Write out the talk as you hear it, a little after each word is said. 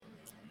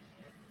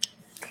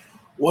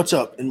What's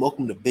up, and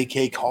welcome to Big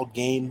K Called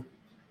Game,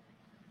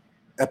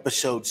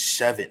 episode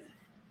 7.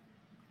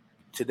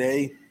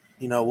 Today,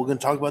 we're going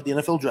to talk about the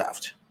NFL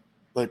draft.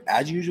 But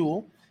as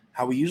usual,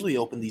 how we usually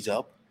open these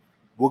up,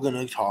 we're going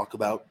to talk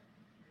about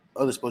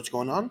other sports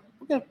going on.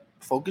 We're going to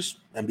focus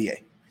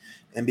NBA.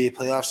 NBA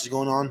playoffs is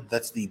going on.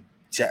 That's the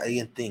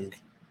giant thing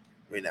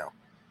right now.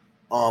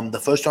 The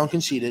first round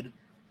conceded,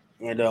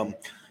 and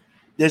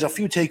there's a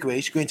few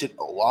takeaways. Granted,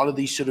 a lot of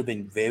these should have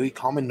been very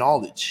common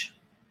knowledge,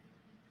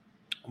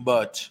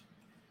 but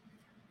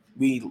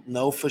we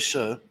know for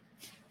sure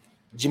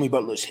Jimmy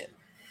Butler's hit.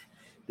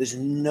 There's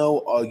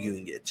no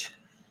arguing it.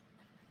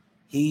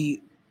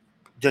 He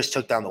just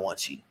took down the 1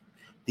 seed.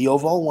 The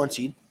overall 1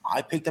 seed,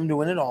 I picked them to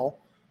win it all,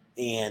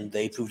 and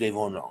they proved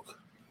everyone wrong.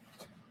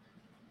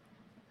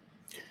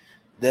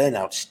 They're an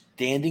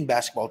outstanding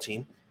basketball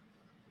team.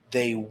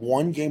 They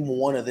won game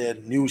 1 of their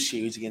new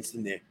series against the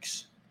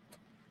Knicks.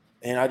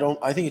 And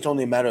I think it's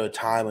only a matter of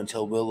time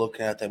until we're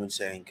looking at them and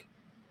saying,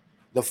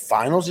 the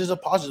finals is a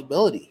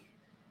possibility.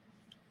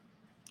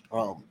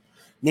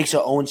 Knicks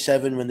are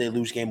 0-7 when they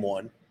lose game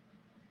 1.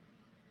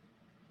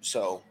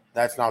 So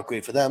that's not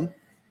great for them.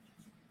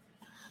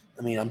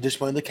 I mean, I'm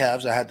disappointed in the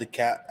Cavs.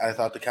 I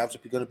thought the Cavs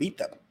would be going to beat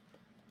them,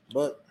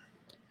 but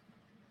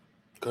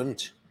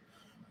couldn't.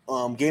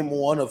 Game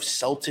 1 of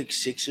Celtics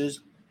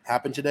Sixers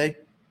happened today.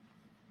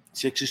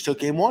 Sixers took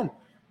game 1,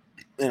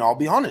 and I'll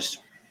be honest,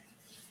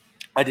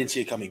 I didn't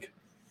see it coming.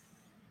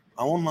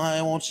 I won't lie.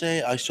 I won't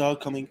say I saw it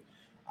coming.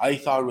 I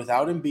thought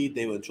without Embiid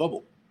they were in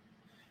trouble,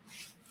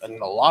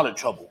 and a lot of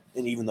trouble.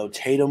 And even though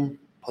Tatum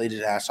played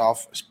his ass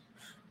off,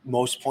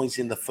 most points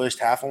in the first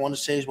half, I want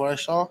to say, is what I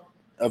saw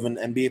of an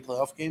NBA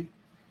playoff game.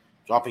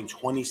 Dropping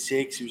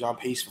 26. He was on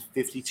pace for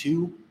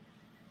 52.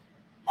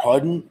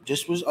 Harden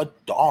just was a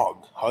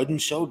dog. Harden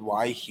showed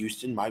why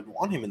Houston might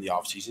want him in the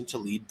offseason to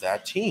lead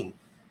that team.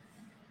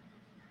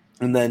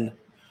 And then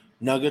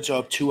Nuggets are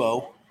up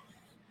 2-0.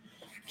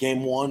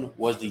 Game 1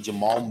 was the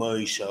Jamal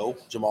Murray show.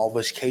 Jamal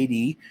versus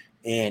KD,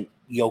 and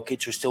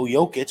Jokic was still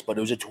Jokic, but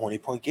it was a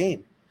 20-point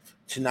game.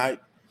 Tonight,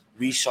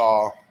 we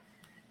saw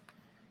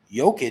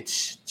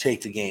Jokic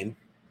take the game.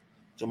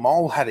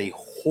 Jamal had a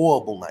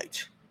horrible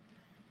night.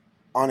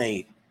 On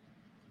a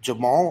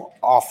Jamal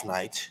off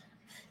night,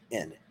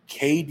 and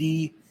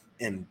KD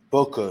and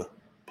Booker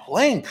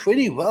playing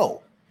pretty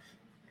well.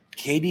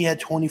 KD had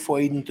 24,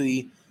 8, and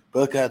 3.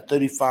 Booker had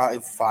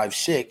 35, 5,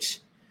 6.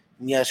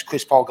 And yes,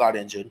 Chris Paul got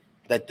injured.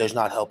 That does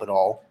not help at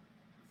all.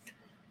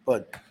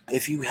 But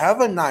if you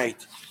have a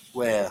night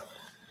where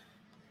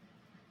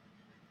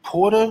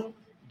Porter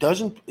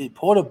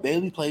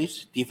barely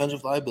plays,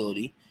 defensive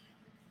liability.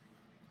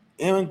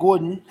 Aaron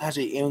Gordon has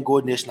a Aaron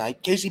Gordon-ish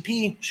night.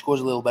 KCP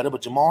scores a little better,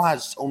 but Jamal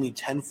has only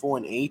 10, 4,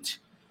 and 8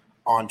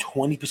 on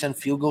 20%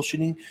 field goal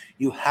shooting.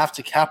 You have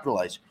to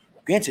capitalize.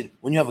 Granted,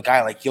 when you have a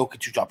guy like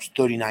Jokic who drops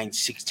 39,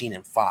 16,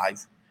 and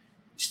 5,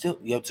 still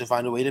you have to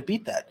find a way to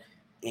beat that.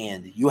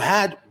 And you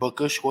had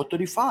Booker score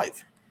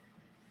 35.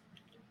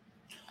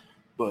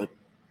 But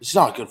it's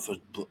not good for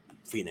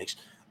Phoenix,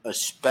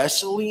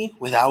 especially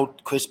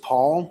without Chris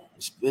Paul,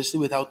 especially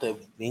without the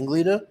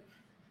ringleader.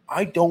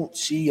 I don't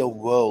see a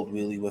world,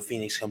 really, where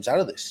Phoenix comes out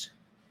of this.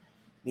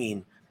 I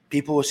mean,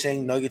 people were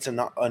saying Nuggets are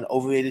not an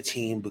overrated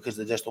team because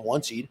they're just a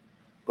 1 seed,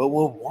 but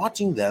we're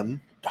watching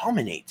them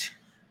dominate.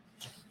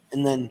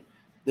 And then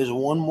there's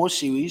one more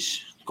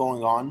series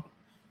going on.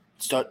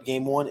 Start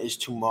game 1 is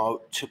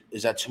tomorrow.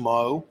 Is that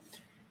tomorrow?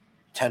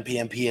 10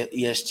 p.m.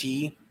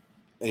 EST,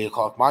 8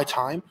 o'clock my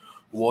time.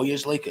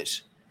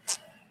 Warriors-Lakers.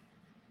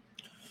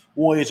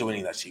 Warriors are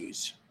winning that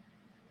series.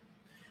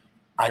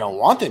 I don't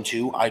want them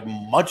to. I'd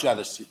much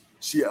rather see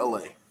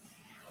LA.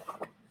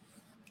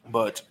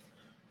 But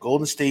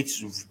Golden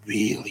State's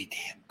really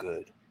damn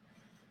good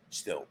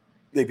still.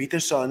 They beat their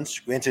Suns.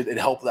 Granted, it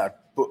helped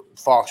that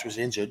Fox was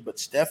injured, but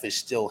Steph is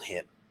still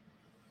him.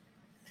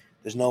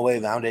 There's no way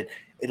around it.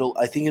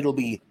 I think it'll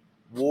be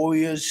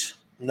Warriors,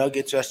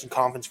 Nuggets, Western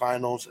Conference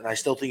Finals, and I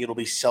still think it'll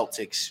be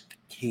Celtics,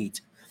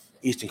 Heat,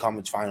 Eastern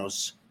Conference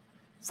Finals.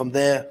 From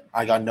there,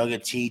 I got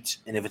Nuggets, Heat,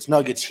 and if it's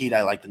Nuggets, Heat,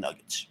 I like the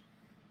Nuggets.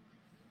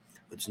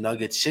 If it's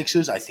Nuggets,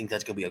 Sixers, I think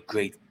that's going to be a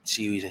great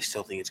series. I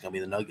still think it's going to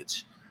be the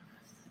Nuggets.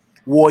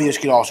 Warriors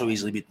could also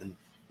easily beat the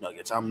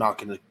Nuggets. I'm not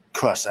going to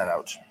cross that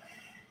out.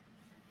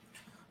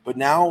 But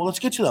now let's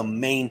get to the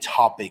main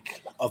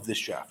topic of this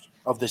draft,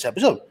 of this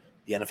episode,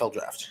 the NFL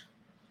draft.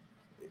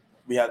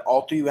 We had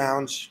all 3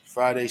 rounds,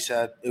 Friday,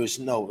 Saturday. It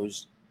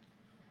was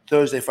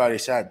Thursday, Friday,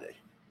 Saturday.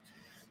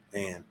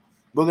 And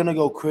we're going to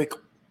go quick,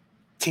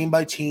 team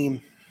by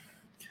team.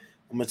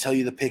 I'm going to tell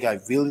you the pick I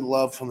really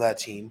love from that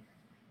team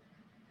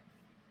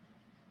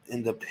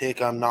and the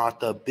pick I'm not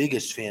the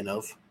biggest fan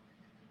of,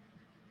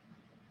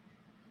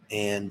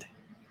 and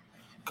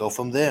go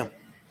from there.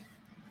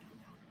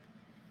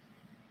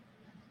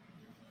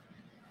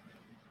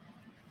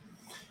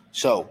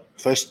 So,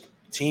 first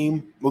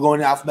team, we're going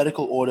in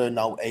alphabetical order,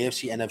 no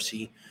AFC,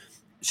 NFC.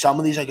 Some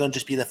of these are going to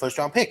just be the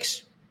first-round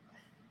picks.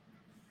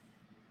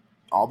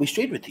 I'll be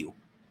straight with you.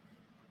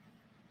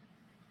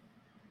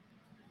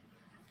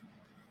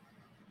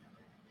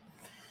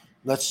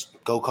 Let's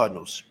go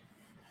Cardinals.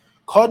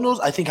 Cardinals,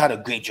 I think, had a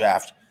great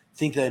draft. I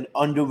think they're an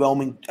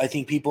underwhelming. I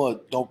think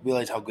people don't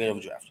realize how great of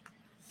a draft.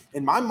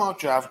 In my mock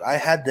draft, I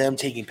had them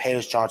taking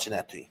Paris Johnson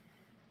at 3.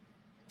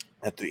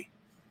 At 3.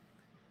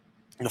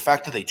 And the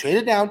fact that they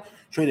traded down,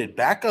 traded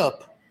back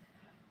up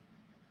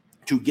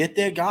to get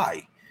their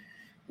guy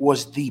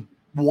was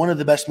one of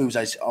the best moves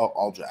I saw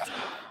all draft.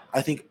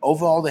 I think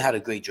overall they had a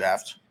great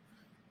draft,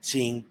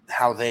 seeing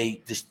how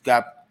they just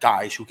got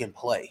guys who can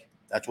play.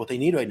 That's what they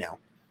need right now.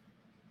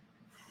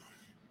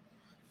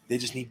 They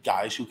just need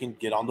guys who can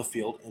get on the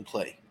field and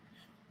play.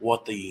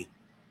 What they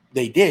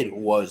did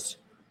was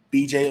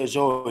B.J.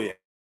 Azoria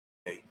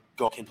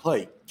can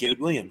play. Garrett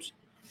Williams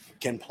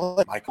can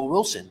play. Michael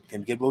Wilson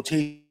can get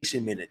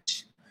rotation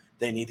minutes.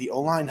 They need the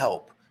O-line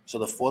help. So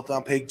the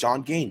 4th-round pick,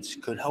 John Gaines,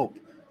 could help.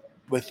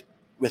 With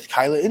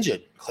Kyler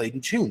injured,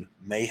 Clayton Tune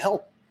may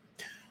help.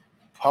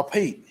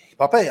 Pape,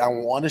 I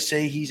want to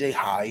say he's a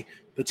high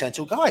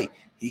potential guy.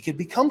 He could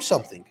become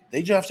something.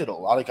 They drafted a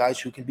lot of guys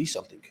who can be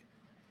something.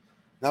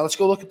 Now let's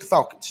go look at the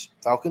Falcons.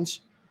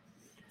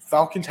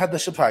 Falcons had the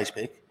surprise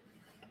pick.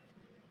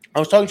 I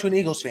was talking to an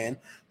Eagles fan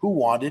who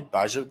wanted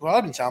Bijan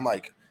Robinson. I'm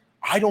like,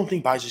 I don't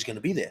think Bijan's going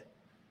to be there.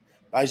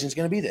 Bijan's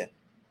going to be there.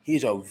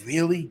 He's a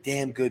really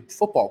damn good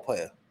football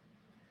player.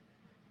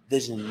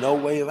 There's no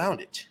way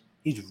around it.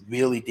 He's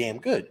really damn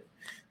good.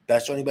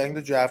 Best running back in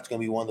the draft.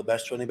 Going to be one of the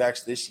best running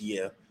backs this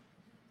year.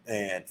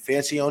 And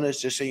fancy owners,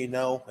 just so you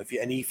know, if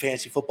any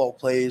fancy football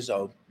players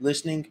are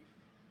listening,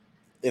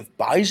 if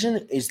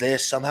Bijan is there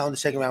somehow in the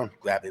second round,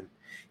 grab him.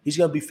 He's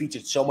going to be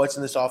featured so much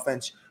in this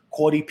offense.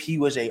 Cordy P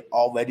was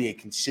already a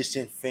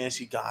consistent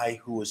fantasy guy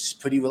who was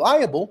pretty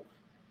reliable.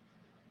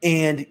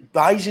 And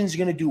Bijan's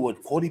going to do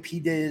what Cordy P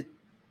did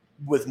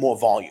with more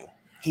volume.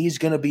 He's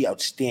going to be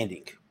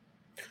outstanding.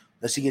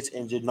 Unless he gets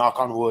injured, knock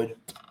on wood.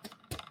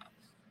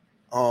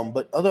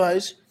 But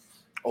otherwise,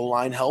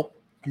 O-line help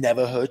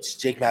never hurts.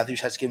 Jake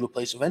Matthews has to get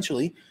replaced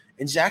eventually.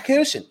 And Zach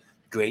Harrison,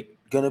 great.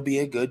 Going to be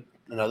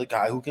another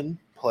guy who can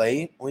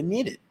play when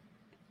needed.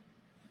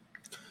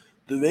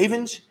 The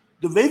Ravens,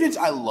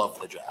 I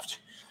love the draft.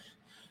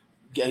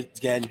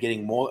 Again,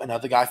 getting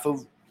another guy for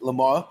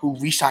Lamar, who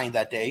re-signed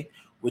that day,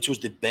 which was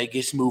the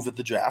biggest move of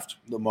the draft.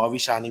 Lamar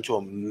re-signing to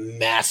a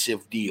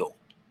massive deal.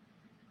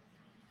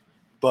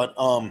 But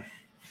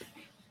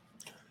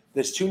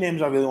there's 2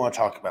 names I really want to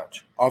talk about.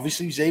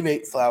 Obviously, Zay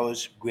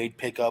Flowers, great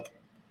pickup,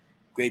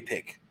 great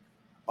pick.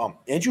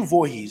 Andrew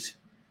Voorhees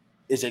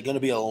is going to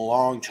be a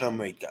long-term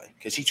rate guy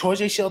because he tore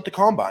his ACL at the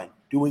combine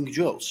doing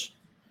drills,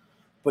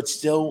 but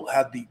still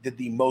did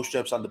the most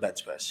reps on the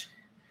bench press.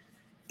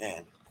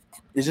 And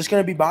is this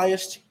going to be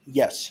biased?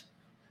 Yes.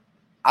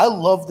 I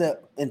love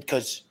that, and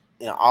because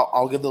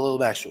I'll give the little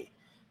backstory.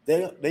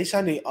 They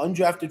signed an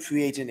undrafted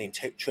free agent named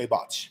Trey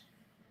Botts.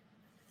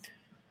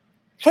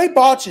 Trey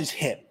Botts is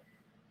him.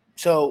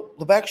 So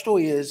the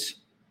backstory is,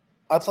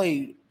 I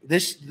played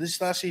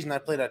this last season. I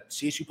played at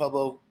CSU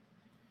Pueblo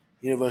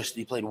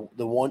University. Played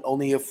the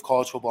only year of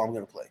college football I'm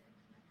going to play.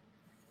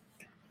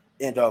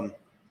 And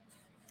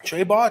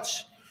Trey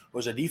Botts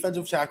was a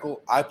defensive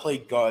tackle. I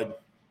played guard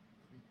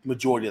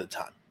majority of the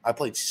time. I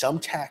played some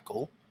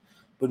tackle,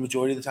 but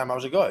majority of the time I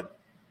was a guard.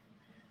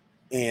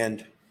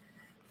 And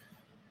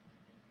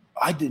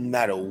I didn't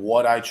matter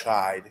what I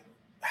tried,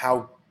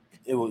 how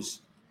it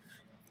was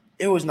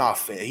not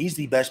fair. He's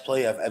the best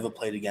player I've ever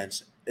played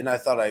against. And I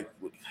thought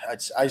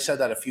I said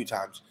that a few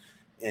times.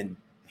 And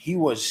he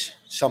was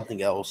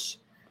something else.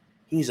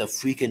 He's a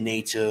freak of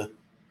nature.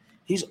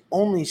 He's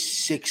only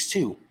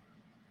 6'2".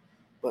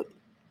 But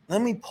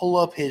let me pull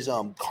up his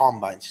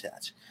combine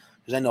stats,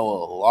 because I know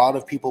a lot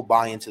of people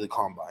buy into the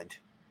combine.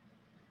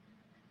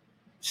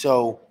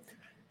 So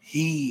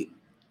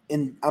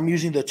I'm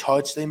using the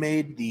charts they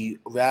made, the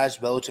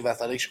RAS relative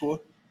athletic score.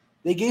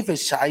 They gave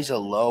his size a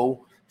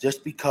low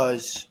just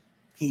because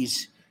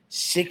he's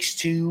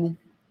 6'2",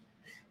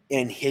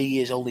 and he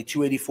is only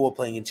 284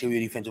 playing interior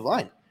defensive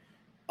line.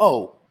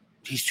 Oh,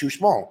 he's too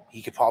small.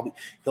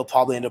 He'll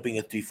probably end up being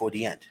a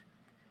 3-4 end.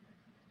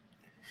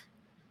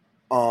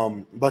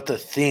 But the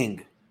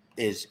thing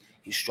is,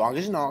 he's strong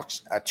as an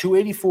ox. At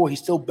 284, he's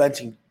still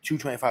benching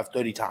 225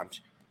 30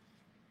 times.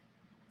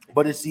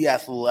 But it's the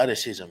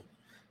athleticism.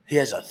 He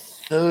has a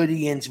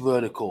 30-inch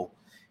vertical.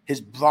 His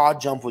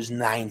broad jump was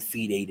 9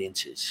 feet 8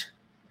 inches.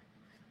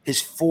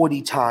 His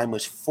 40 time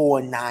was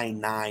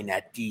 4.99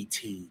 at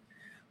DT.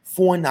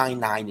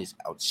 4.99 is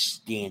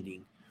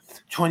outstanding.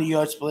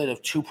 20-yard split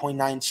of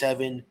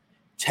 2.97,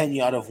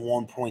 10-yard of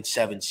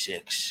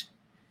 1.76.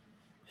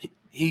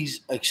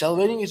 He's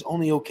accelerating is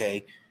only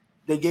okay.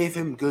 They gave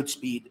him good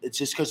speed. It's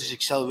just because his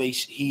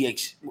acceleration,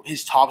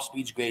 his top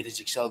speed's great,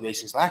 his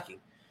acceleration's lacking.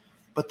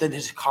 But then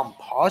his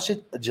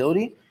composite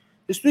agility,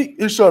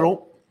 his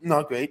subtle,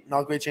 not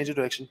great change of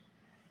direction.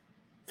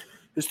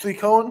 His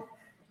 3-cone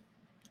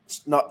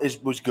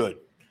was good.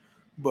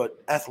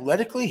 But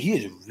athletically, he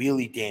is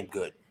really damn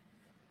good.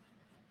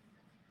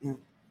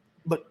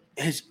 But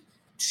his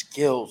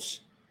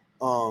skills,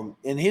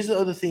 and here's the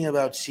other thing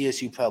about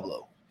CSU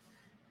Pueblo.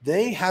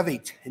 They have a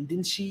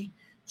tendency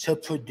to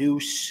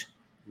produce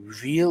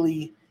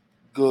really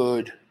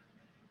good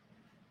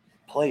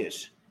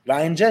players.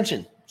 Ryan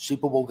Jensen,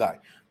 Super Bowl guy.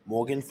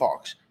 Morgan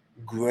Fox,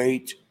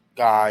 great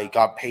guy,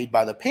 got paid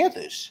by the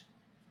Panthers.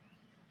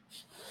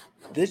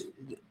 This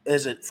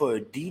is it for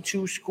a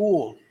D2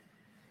 school.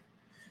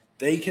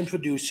 They can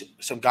produce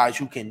some guys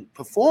who can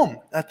perform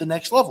at the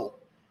next level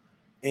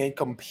and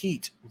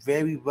compete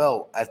very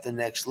well at the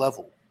next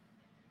level.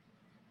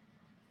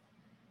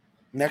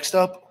 Next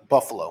up,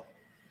 Buffalo.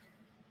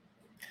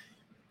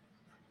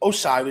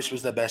 Osiris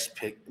was the best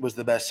pick, was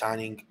the best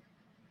signing.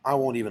 I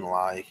won't even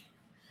lie.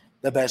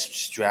 The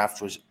best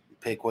draft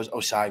pick was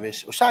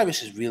Osiris.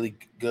 Osiris is really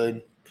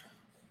good.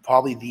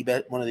 Probably the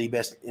best, one of the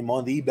best, if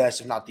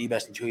not the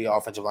best, interior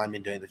offensive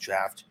lineman during the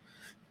draft.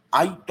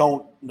 I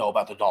don't know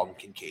about the Dalton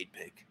Kincaid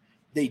pick.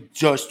 They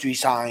just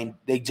resigned.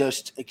 They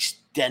just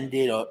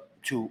extended a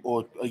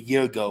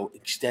year ago,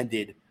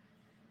 extended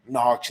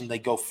Knox, and they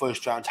go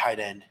first round tight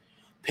end.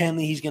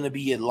 Apparently, he's going to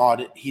be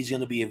he's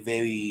going to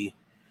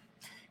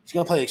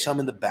play like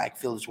some in the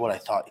backfield, is what I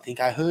think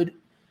I heard,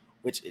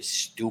 which is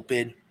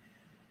stupid.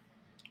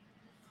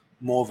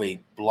 More of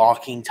a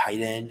blocking tight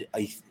end,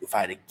 if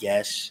I had to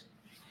guess.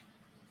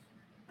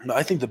 No,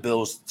 I think the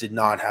Bills did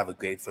not have a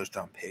great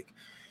first-round pick.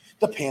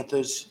 The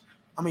Panthers,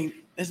 I mean,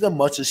 there's not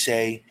much to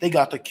say. They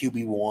got the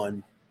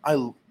QB1.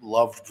 I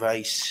loved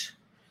Bryce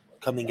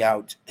coming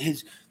out.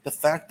 The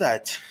fact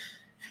that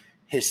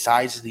his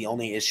size is the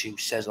only issue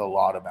says a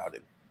lot about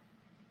him.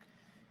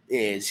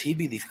 He'd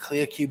be the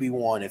clear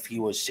QB1 if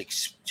he was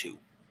 6'2".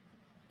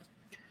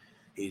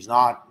 He's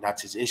not.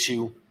 That's his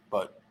issue,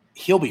 but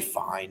he'll be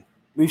fine.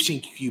 We've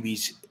seen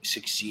QBs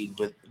succeed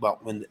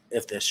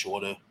if they're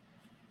shorter.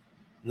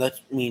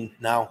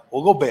 Now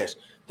we'll go Bears.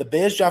 The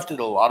Bears drafted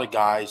a lot of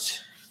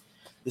guys.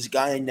 There's a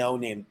guy I know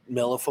named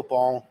Miller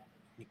Football,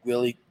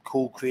 really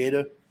cool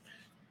creator.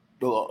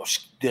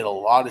 Did a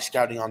lot of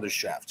scouting on this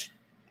draft.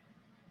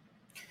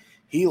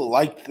 He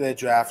liked the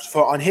draft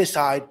on his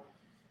side,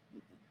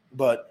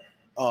 but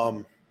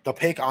the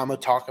pick I'm gonna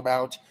talk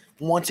about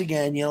once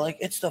again,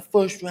 it's the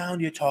first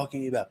round you're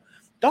talking about.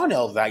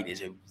 Darnell Wright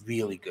is a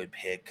really good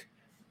pick.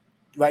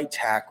 Right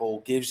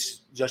tackle,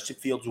 gives Justin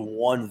Fields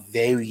one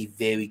very,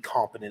 very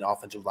competent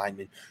offensive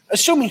lineman,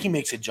 assuming he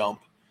makes a jump.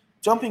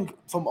 Jumping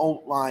from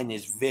O-line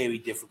is very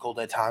difficult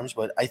at times,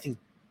 but I think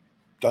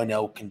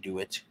Darnell can do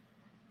it.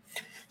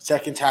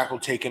 Second tackle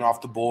taken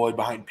off the board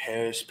behind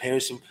Paris.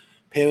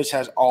 Paris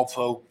has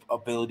all-pro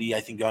ability. I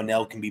think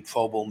Darnell can be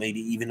Pro Bowl,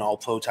 maybe even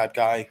all-pro type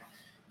guy.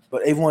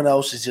 But everyone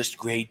else is just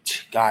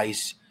great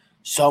guys.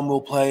 Some will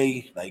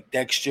play, like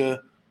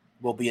Dexter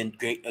will be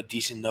a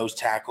decent nose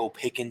tackle.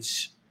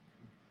 Pickens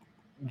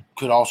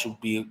could also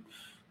be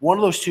one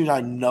of those two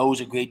I know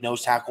is a great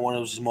nose tackle. One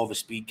of those is more of a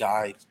speed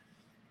guy.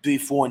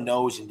 3-4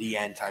 nose and the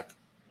end type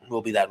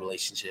will be that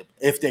relationship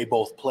if they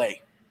both play.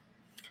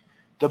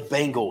 The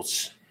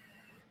Bengals.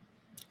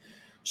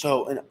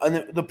 So,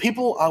 and the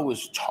people I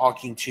was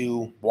talking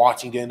to,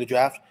 watching during the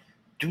draft,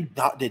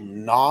 did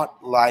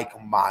not like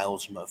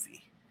Myles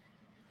Murphy.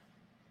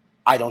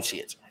 I don't see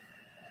it.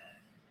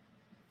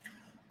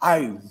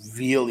 I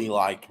really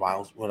liked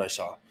Myles, what I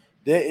saw.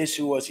 Their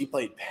issue was he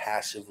played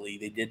passively.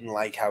 They didn't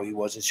like how he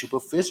wasn't super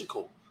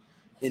physical.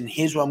 And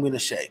here's what I'm going to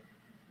say.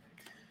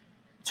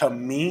 To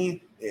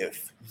me,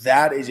 if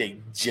that is a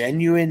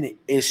genuine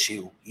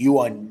issue, you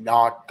are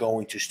not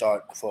going to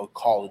start for a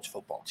college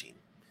football team.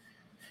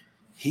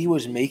 He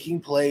was making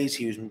plays.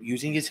 He was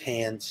using his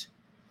hands.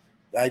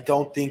 I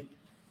think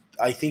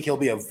he'll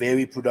be a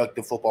very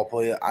productive football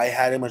player. I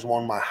had him as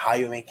one of my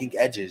higher-ranking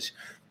edges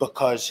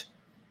because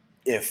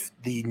if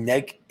the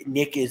nick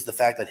is the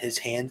fact that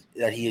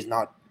he is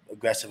not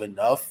aggressive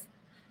enough,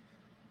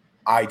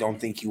 I don't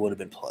think he would have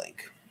been playing.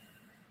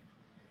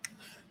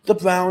 The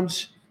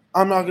Browns,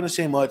 I'm not going to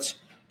say much.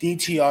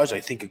 DTR's, I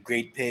think, a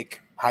great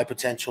pick, high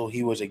potential.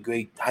 He was a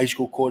great high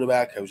school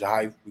quarterback. He was a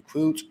high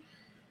recruit.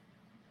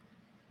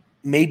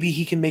 Maybe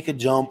he can make a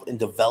jump and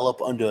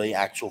develop under an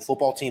actual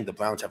football team. The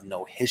Browns have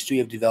no history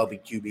of developing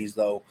QBs,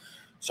 though,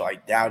 so I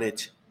doubt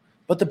it.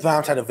 But the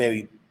Browns had a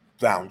very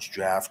Browns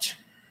draft.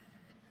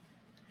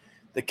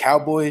 The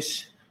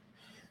Cowboys,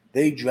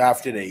 they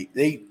drafted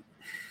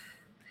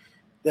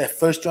their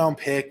first-round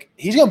pick.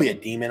 He's going to be a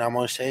demon, I'm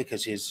going to say,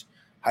 because his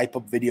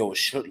hype-up video was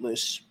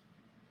shirtless.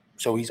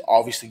 So he's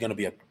obviously going to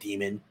be a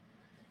demon.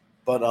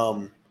 But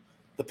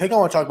the pick I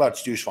want to talk about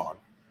is Deuce Vaughn.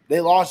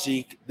 They lost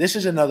Zeke. This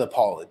is another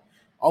Pollard.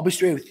 I'll be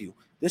straight with you.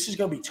 This is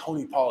going to be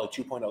Tony Pollard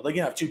 2.0. They're going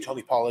to have two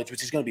Tony Pollards,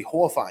 which is going to be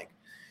horrifying.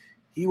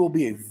 He will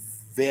be a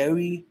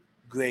very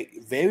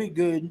great, very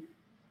good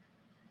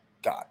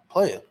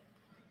player.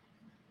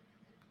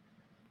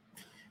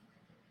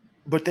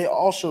 But they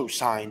also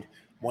signed,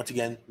 once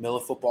again,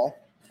 Miller Football.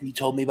 He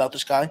told me about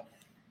this guy.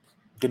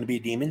 Going to be a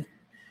demon.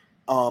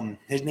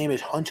 His name is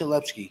Hunter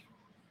Lepsky.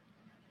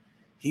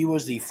 He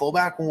was the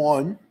fullback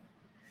one,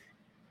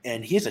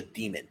 and he is a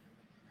demon.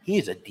 He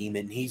is a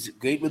demon. He's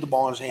great with the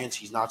ball in his hands.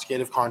 He's not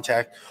scared of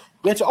contact.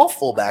 Granted, all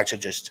fullbacks are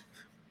just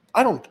 –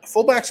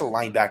 fullbacks are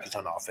linebackers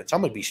on offense. I'm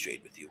going to be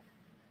straight with you.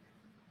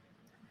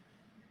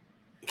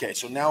 Okay,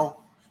 so now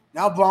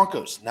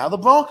Broncos. Now the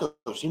Broncos,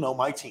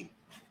 my team.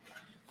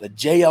 The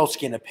JL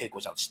Skinner pick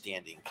was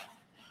outstanding.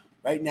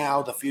 Right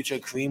now, the future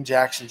of Kareem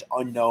Jackson's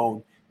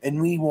unknown, and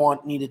we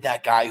needed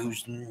that guy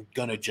who's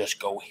gonna just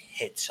go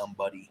hit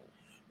somebody,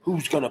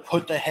 who's gonna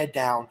put the head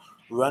down,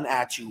 run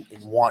at you,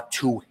 and want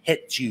to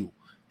hit you.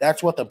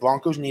 That's what the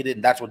Broncos needed,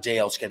 and that's what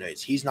JL Skinner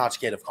is. He's not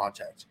scared of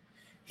contact.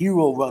 He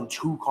will run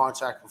to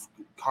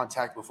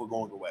contact before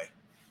going away.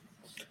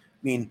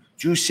 I mean,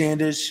 Drew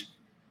Sanders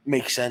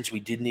makes sense. We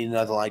did need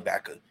another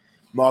linebacker.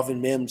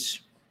 Marvin Mims,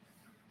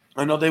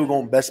 I know they were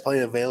going best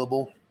player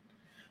available,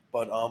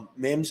 but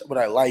Mims, what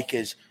I like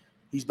is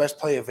he's best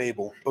player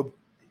available. But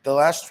the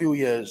last few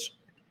years,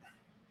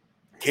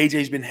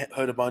 KJ's been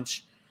hurt a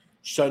bunch.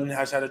 Sutton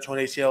has had a torn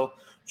ACL.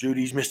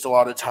 Judy's missed a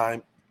lot of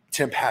time.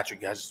 Tim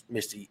Patrick has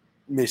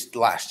missed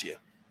last year.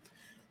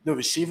 The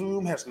receiver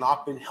room has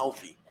not been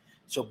healthy.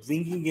 So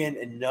bringing in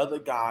another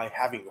guy,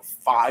 having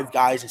 5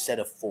 guys instead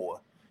of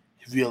 4,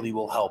 really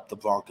will help the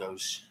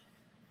Broncos.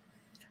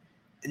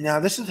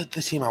 Now, this is the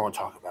team I want to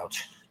talk about.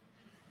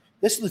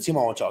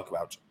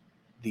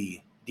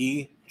 The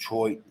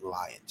Detroit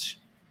Lions.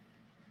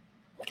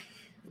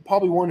 You're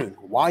probably wondering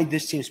why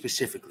this team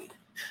specifically.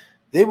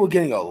 They were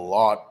getting a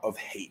lot of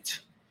hate.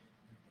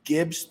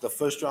 Gibbs, the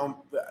first round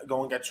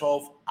going at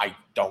 12, I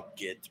don't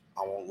get.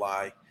 I won't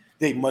lie.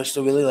 They must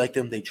have really liked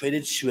him. They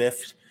traded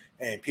Swift,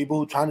 and people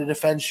who are trying to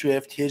defend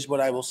Swift, here's what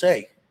I will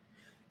say.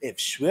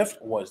 If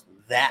Swift was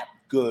that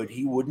good,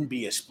 he wouldn't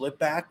be a split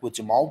back with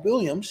Jamal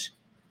Williams.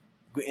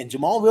 And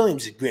Jamal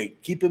Williams is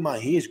great. Keep in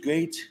mind, he is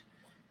great.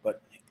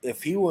 But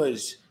if he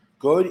was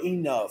good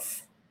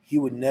enough, he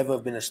would never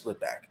have been a split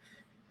back.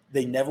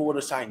 They never would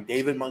have signed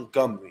David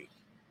Montgomery.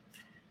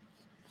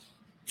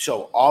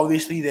 So,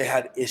 obviously, they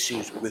had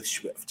issues with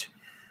Swift.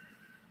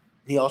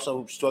 He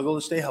also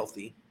struggled to stay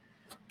healthy.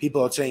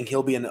 People are saying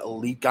he'll be an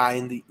elite guy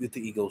with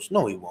the Eagles.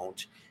 No, he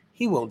won't.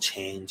 He won't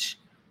change.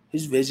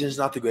 His vision is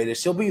not the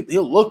greatest. He'll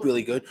look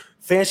really good.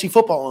 Fantasy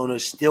football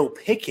owners still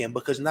pick him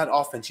because in that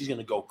offense, he's going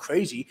to go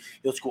crazy.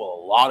 He'll score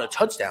a lot of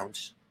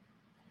touchdowns.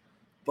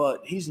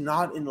 But he's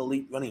not an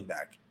elite running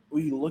back.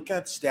 We look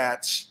at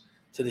stats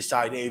to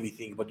decide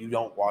everything, but you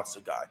don't watch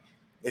the guy.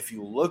 If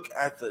you look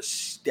at the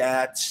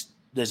stats,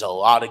 there's a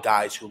lot of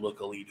guys who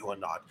look elite who are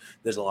not.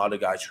 There's a lot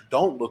of guys who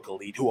don't look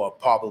elite who are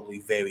probably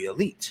very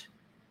elite.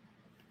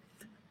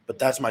 But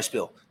that's my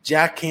spill.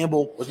 Jack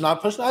Campbell was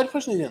not – I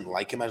personally didn't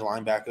like him as a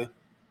linebacker.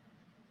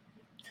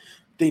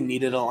 They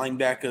needed a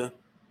linebacker,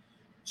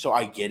 so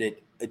I get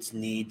it. It's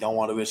need. Don't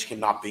want to risk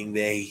him not being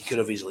there. He could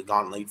have easily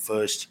gone late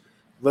first.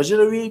 Was it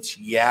a reach?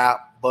 Yeah,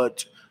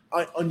 but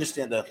I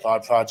understand the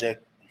thought process.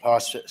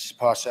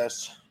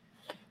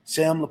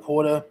 Sam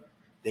Laporta,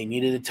 they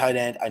needed a tight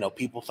end. I know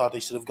people thought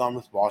they should have gone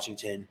with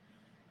Washington.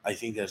 I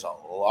think there's a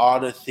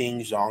lot of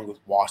things wrong with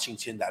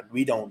Washington that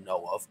we don't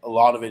know of. A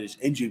lot of it is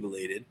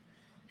injury-related.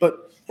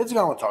 But here's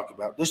what I want to talk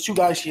about. There's 2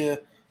 guys here.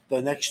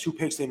 The next 2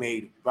 picks they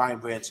made, Brian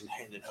Branson,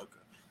 Hendon Hooker.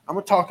 I'm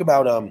gonna talk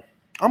about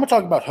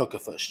Hooker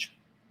first.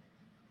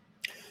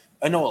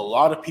 I know a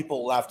lot of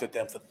people laughed at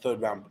them for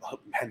 3rd round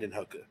Hendon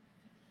Hooker.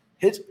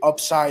 His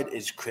upside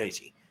is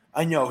crazy.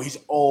 I know he's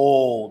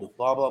old,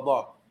 blah blah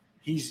blah.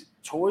 He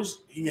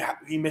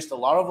missed a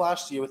lot of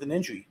last year with an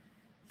injury.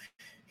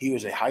 He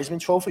was a Heisman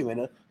Trophy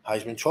winner.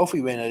 Heisman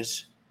Trophy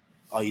winners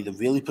are either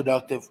really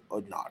productive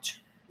or not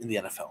in the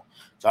NFL.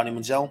 Johnny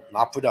Manziel,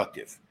 not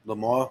productive.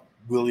 Lamar,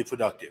 really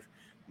productive.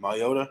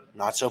 Mariota,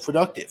 not so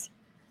productive.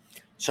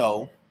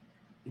 So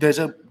there's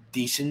a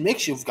decent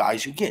mixture of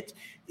guys who get.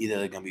 Either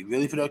they're going to be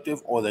really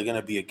productive or they're going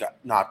to be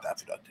not that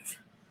productive.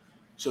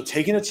 So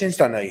taking a chance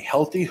on a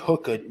healthy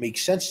Hooker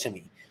makes sense to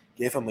me.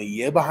 Give him a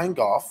year behind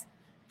Goff,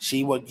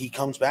 see what he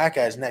comes back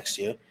as next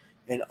year,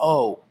 and,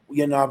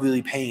 you're not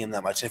really paying him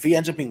that much. If he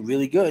ends up being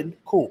really good,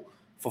 cool.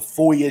 For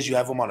 4 years, you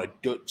have him on a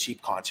dirt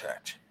cheap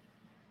contract.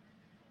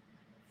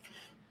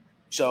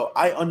 So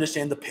I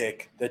understand the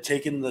pick. They're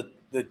taking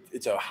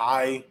it's a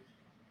high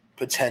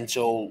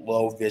potential,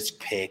 low risk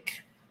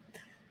pick.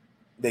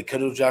 They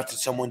could have drafted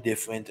someone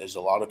different. There's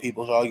a lot of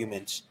people's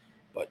arguments.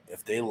 But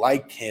if they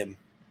liked him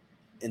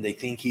and they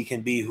think he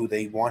can be who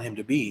they want him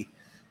to be,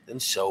 then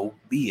so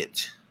be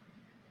it.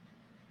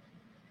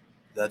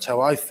 That's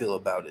how I feel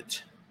about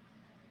it.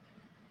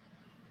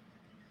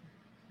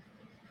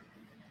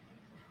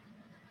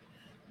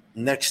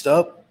 Next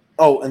up,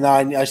 and now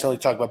I still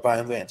talk about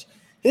Brian Vance.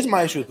 Here's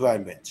my issue with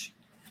Brian Vance.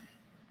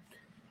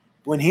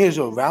 When he is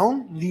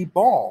around the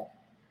ball,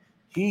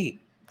 he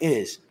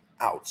is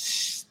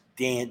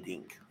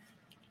outstanding.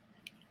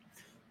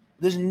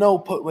 There's no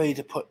way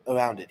to put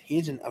around it.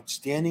 He's an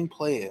outstanding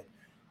player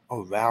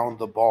around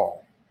the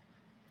ball.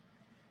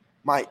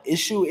 My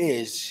issue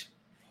is,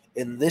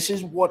 and this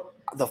is what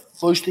the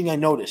first thing I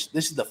noticed.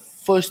 This is the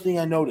first thing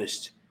I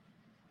noticed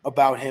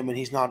about him when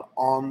he's not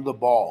on the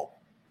ball.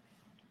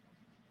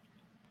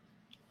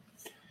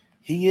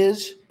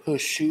 His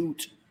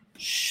pursuit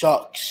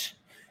sucks.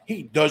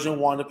 He doesn't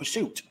want to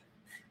pursuit.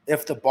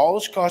 If the ball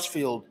is cross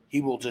field,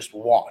 he will just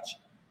watch.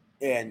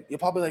 And you're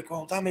probably like,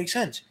 well, that makes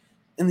sense.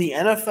 In the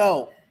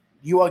NFL,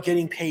 you are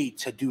getting paid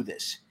to do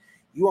this.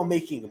 You are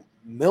making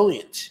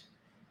millions.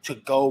 to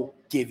go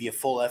give you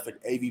full effort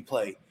AV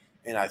play.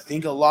 And I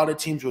think a lot of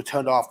teams were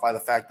turned off by the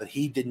fact that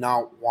he did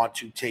not want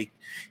to take.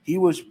 He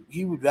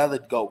would rather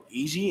go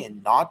easy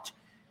and not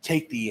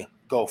take the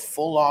go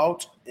full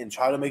out and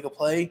try to make a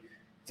play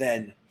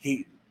than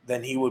he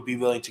would be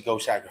willing to go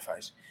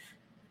sacrifice.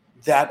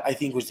 That I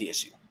think was the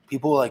issue.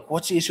 People were like,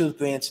 "What's the issue with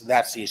Branch?"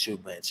 That's the issue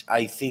with Branch.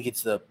 I think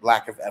it's the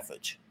lack of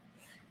effort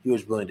he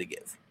was willing to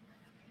give.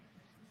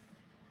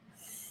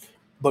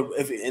 But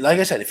like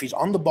I said, if he's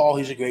on the ball,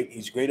 he's a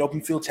great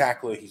open field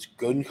tackler. He's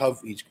good in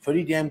cover. He's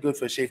pretty damn good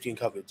for safety and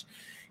coverage.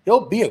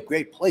 He'll be a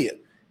great player.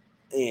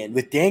 And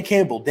with Dan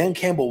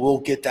Campbell will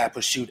get that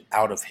pursuit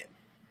out of him.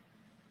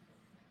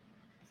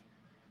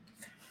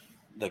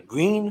 The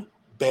Green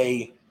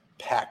Bay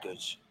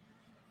Packers.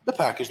 The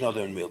Packers know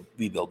they're in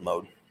rebuild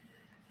mode.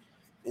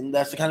 And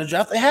that's the kind of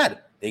draft they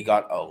had. They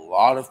got a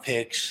lot of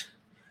picks,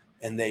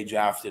 and they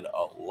drafted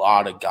a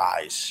lot of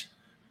guys.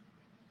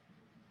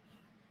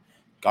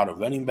 Got a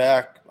running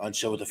back,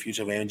 unsure what the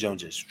future of Aaron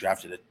Jones is.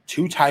 Drafted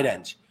two tight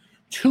ends.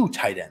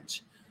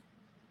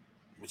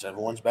 Whichever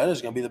one's better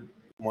is going to be the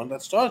one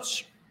that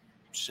starts.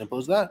 Simple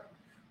as that.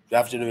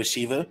 Drafted a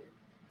receiver,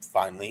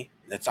 finally.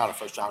 That's not a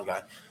first-round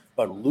guy.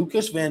 But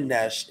Lucas Van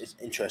Ness is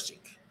interesting.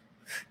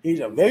 He's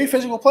a very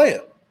physical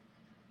player.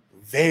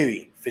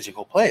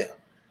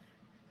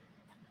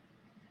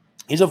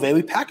 He's a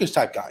very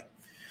Packers-type guy.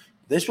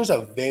 This was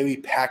a very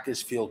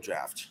Packers field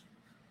draft.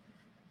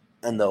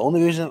 And the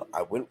only reason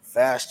I went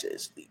fast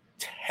is the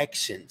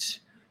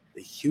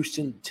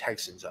Houston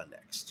Texans are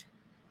next.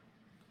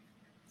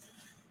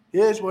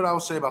 Here's what I will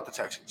say about the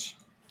Texans.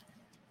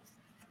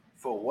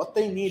 For what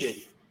they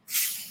needed,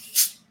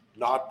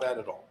 not bad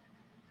at all.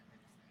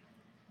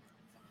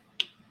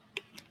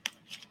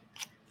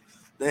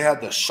 They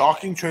had the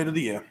shocking trade of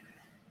the year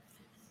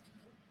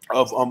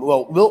of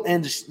Will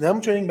Anderson.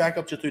 Them trading back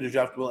up to 3 to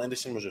draft Will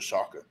Anderson was a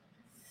shocker.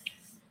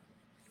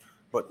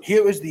 But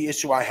here is the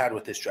issue I had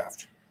with this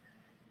draft.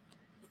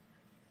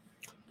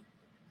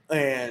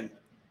 And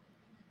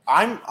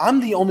I'm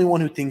the only one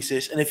who thinks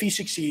this, and if he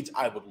succeeds,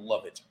 I would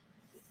love it.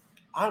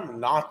 I'm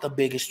not the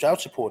biggest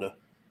Stroud supporter.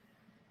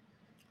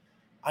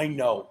 I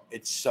know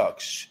it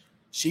sucks.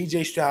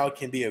 CJ Stroud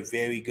can be a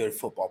very good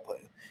football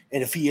player.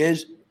 And if he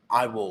is,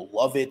 I will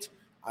love it.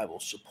 I will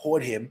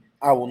support him.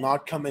 I will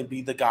not come and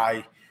be the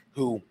guy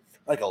who,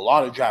 like a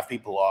lot of draft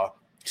people are,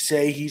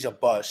 say he's a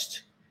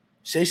bust,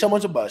 say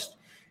someone's a bust,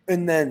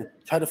 and then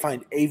try to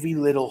find every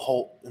little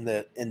hole in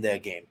their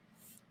game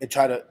and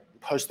try to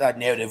push that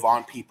narrative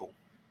on people.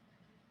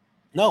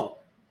 No.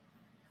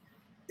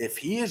 If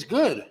he is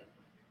good,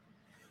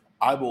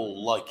 I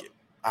will like it.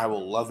 I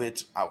will love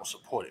it. I will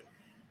support it.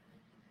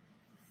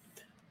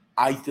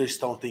 I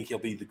just don't think he'll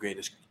be the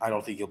greatest. I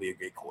don't think he'll be a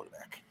great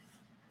quarterback.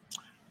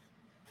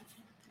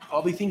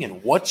 Probably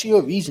thinking, what's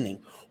your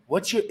reasoning?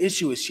 What's your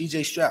issue with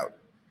CJ Stroud?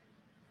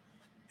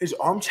 His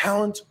arm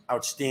talent,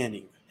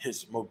 outstanding.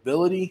 His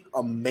mobility,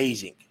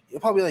 amazing.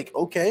 You're probably like,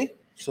 okay,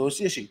 so what's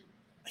the issue?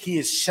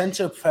 His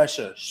center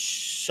pressure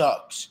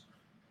sucks.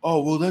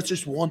 Oh, well, that's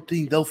just one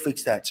thing. They'll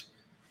fix that.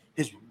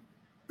 His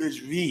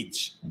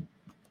reads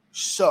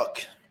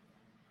suck.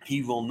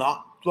 He will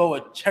not throw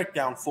a check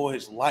down for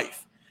his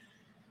life.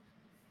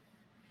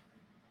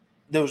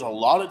 There was a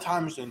lot of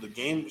times in the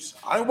games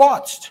I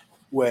watched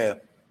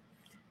where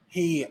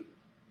he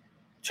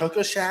took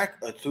a sack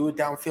or threw it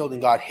downfield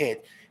and got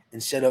hit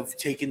instead of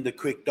taking the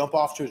quick dump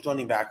off to his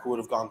running back who would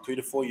have gone 3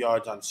 to 4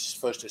 yards on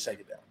first or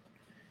second down.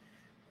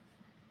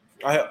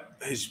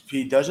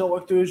 He doesn't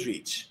work through his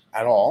reads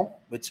at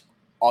all, but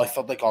I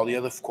felt like all the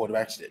other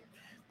quarterbacks did.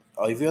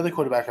 Every other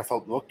quarterback I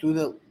felt worked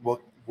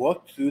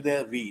through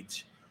their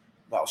reads.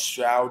 While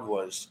Stroud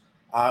was,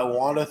 I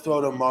want to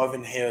throw to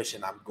Marvin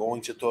Harrison. I'm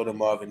going to throw to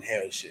Marvin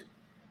Harrison.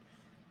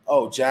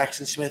 Oh,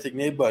 Jackson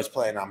Smith-Njigba is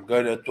playing. I'm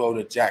going to throw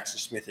to Jackson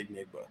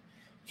Smith-Njigba.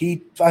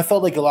 I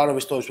felt like a lot of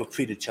his throws were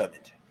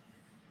predetermined.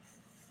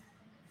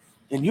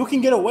 And you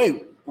can get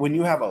away when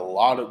you have a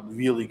lot of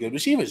really good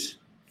receivers.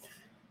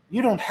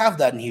 You don't have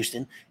that in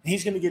Houston. And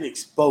he's going to get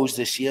exposed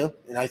this year,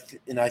 and I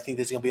think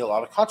there's going to be a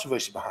lot of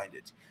controversy behind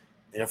it.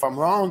 And if I'm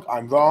wrong,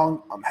 I'm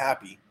wrong. I'm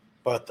happy.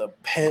 But the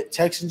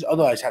Texans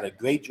otherwise had a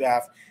great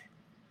draft,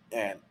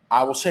 and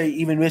I will say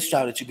even with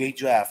Stroud, it's a great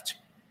draft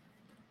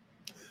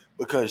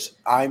because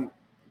I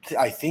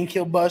think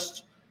he'll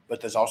bust,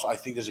 but I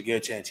think there's a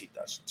good chance he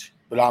doesn't.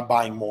 But I'm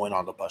buying more in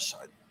on the bust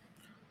side.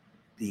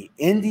 The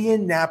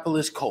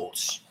Indianapolis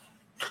Colts.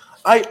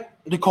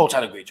 The Colts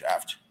had a great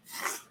draft.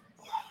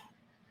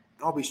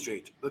 I'll be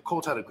straight. The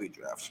Colts had a great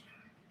draft.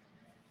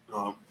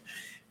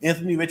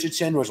 Anthony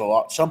Richardson was a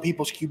lot. Some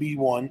people's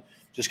QB1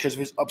 just because of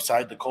his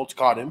upside. The Colts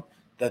got him.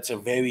 That's a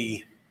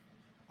very,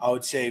 I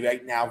would say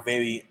right now,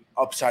 very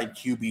upside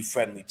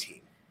QB-friendly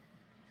team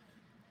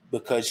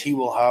because he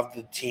will have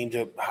the team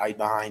to hide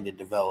behind and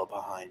develop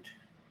behind.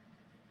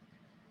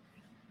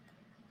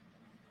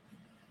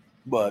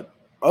 But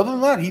other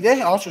than that,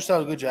 they also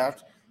started a good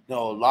draft. A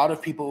lot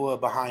of people were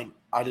behind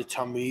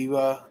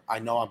Adetamira. I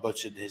know I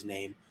butchered his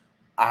name.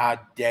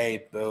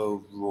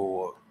 Adebayor.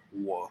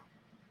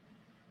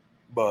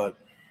 But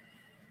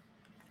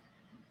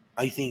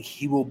I think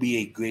he will be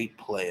a great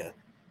player.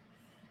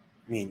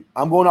 I mean,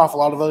 I'm going off a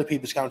lot of other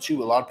people's count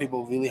too. A lot of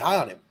people are really high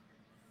on him,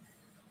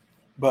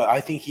 but I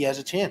think he has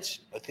a chance.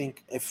 I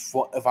think if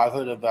I've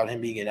heard about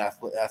him being an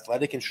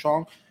athletic and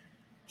strong,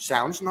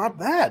 sounds not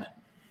bad.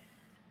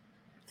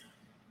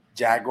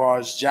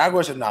 Jaguars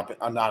are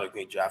not a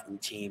great drafting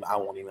team. I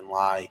won't even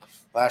lie.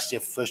 Last year,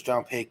 first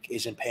round pick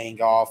isn't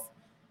paying off.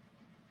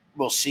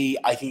 We'll see.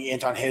 I think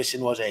Anton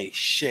Harrison was a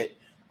shit.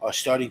 Our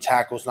starting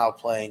tackle's not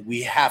playing.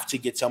 We have to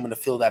get someone to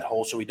fill that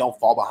hole so we don't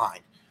fall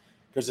behind.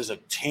 Because there's a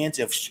chance,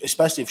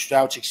 especially if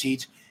Stroud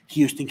succeeds,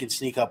 Houston can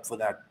sneak up for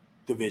that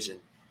division.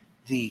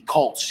 The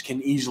Colts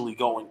can easily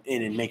go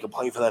in and make a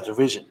play for that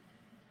division.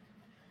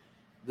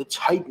 The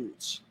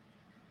Titans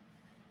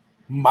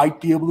might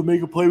be able to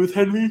make a play with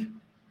Henry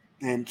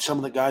and some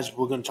of the guys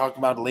we're going to talk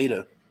about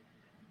later.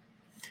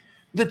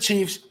 The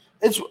Chiefs,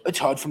 it's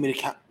hard for me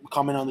to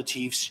comment on the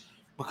Chiefs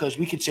because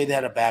we could say they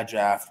had a bad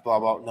draft, blah,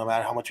 blah, no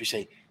matter how much we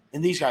say.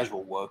 And these guys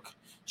will work.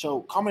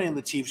 So commenting on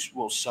the Chiefs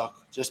will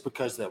suck just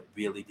because they're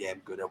really damn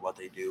good at what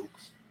they do.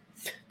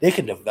 They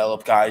can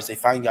develop guys. They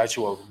find guys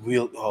who are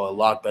a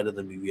lot better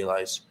than we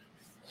realize.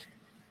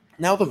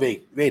 Now the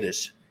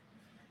Raiders.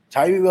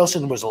 Tyree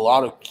Wilson was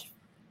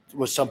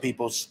some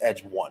people's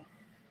edge one.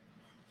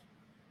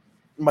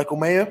 Michael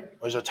Mayer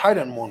was a tight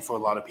end one for a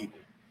lot of people.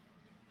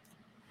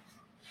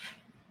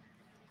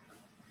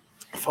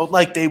 Felt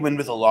like they went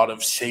with a lot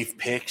of safe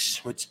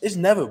picks, which is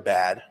never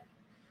bad.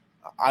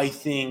 I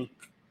think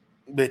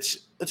it's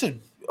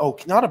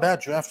not a bad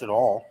draft at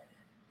all.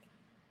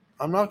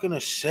 I'm not going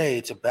to say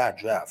it's a bad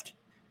draft.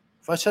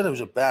 If I said it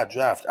was a bad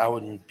draft, I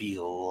wouldn't be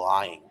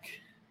lying.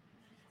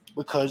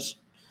 Because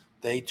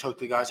they took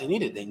the guys they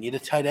needed. They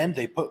needed a tight end.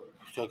 They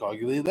took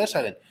arguably their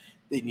tight end.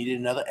 They needed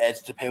another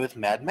edge to pair with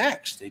Mad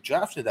Max. They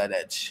drafted that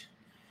edge.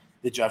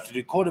 They drafted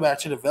a quarterback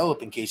to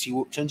develop in case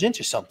he turns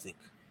into something.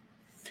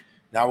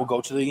 Now we'll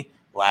go to the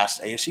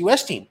last AFC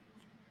West team.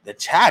 The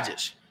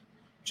Chargers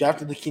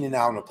drafted the Keenan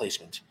Allen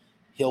replacement.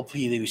 He'll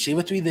be the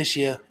receiver 3 this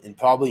year, and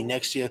probably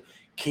next year,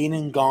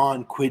 Keenan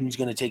gone, Quinn's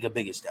going to take a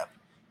bigger step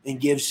and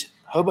gives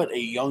Herbert a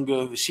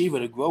younger receiver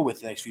to grow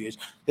with the next few years.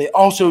 They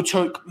also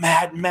took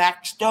Mad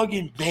Max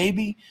Duggan,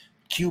 baby.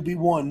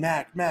 QB1,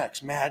 Mad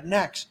Max.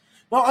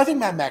 No, I think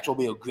Mad Max will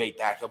be a great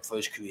backup for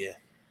his career.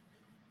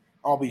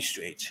 I'll be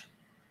straight.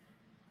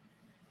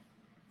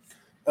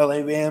 LA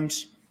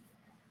Rams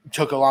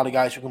took a lot of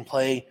guys who can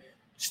play.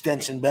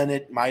 Stenson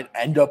Bennett might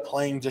end up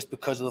playing just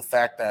because of the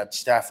fact that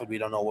Stafford, we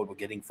don't know what we're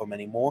getting from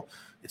anymore.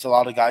 It's a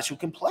lot of guys who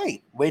can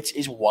play, which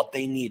is what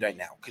they need right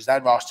now because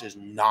that roster is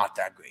not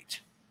that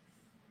great.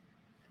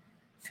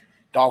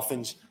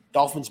 Dolphins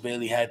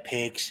barely had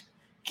picks.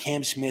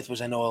 Cam Smith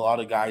was, I know a lot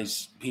of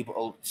guys,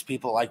 people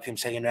liked him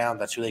second round.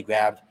 That's who they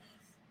grabbed.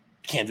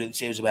 Can't really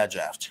say it was a bad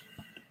draft.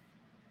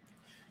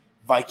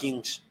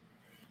 Vikings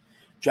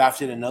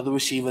drafted another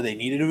receiver. They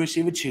needed a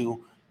receiver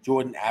too.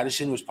 Jordan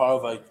Addison was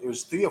part of it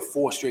was 3 or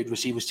 4 straight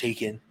receivers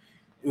taken.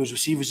 It was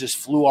receivers just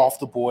flew off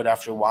the board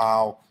after a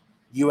while.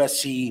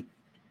 USC,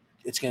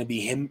 it's going to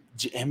be him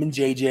and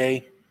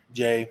Jay,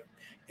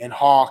 and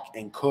Hawk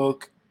and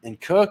Cook.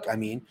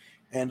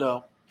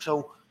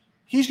 So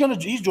he's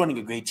joining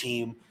a great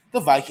team. The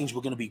Vikings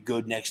were going to be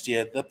good next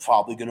year. They're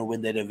probably going to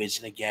win their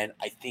division again.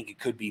 I think it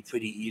could be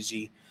pretty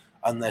easy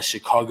unless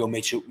Chicago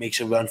makes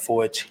a run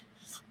for it.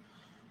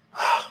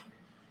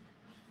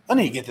 I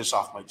need to get this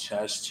off my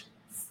chest.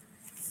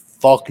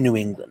 Fuck New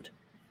England.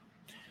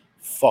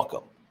 Fuck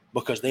them.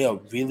 Because they are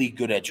really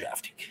good at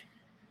drafting.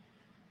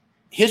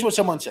 Here's what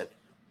someone said.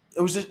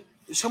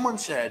 Someone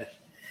said,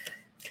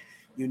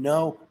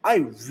 I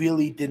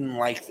really didn't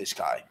like this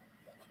guy.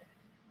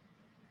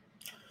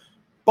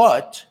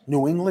 But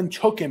New England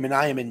took him, and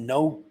I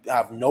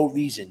have no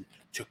reason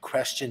to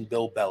question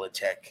Bill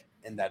Belichick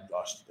in that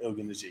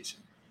organization.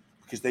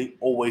 Because they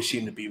always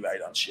seem to be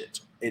right on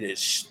shit. It is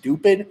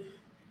stupid.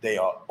 They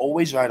are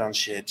always right on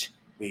shit.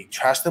 We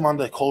trust them on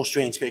the Cole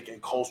Strange pick, and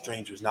Cole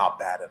Strange was not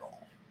bad at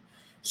all.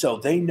 So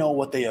they know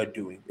what they are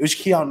doing. It was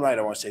Keon Wright,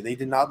 I want to say. They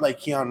did not like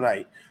Keon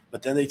Wright,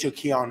 but then they took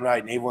Keon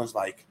Wright, and everyone's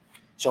like,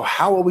 so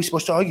how are we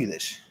supposed to argue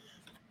this?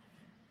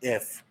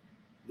 If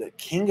the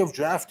king of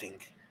drafting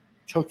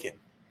took him.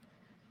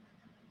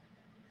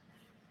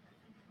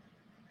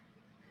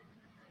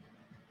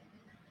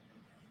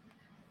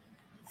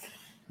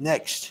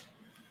 Next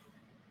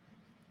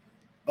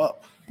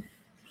up,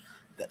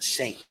 the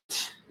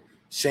Saints.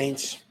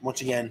 Saints,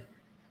 once again,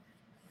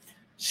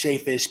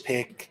 safest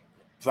pick.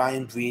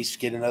 Brian Brees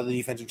get another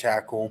defensive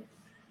tackle.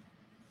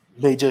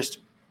 They just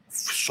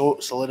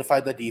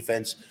solidified the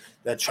defense.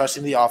 They're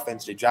trusting the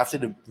offense. They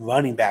drafted a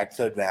running back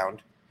 3rd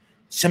round.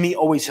 Simi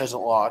always has a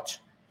lot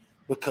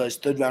because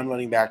 3rd round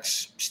running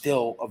backs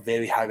still a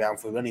very high round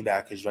for running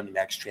back because running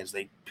backs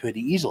translate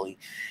pretty easily.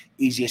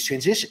 Easiest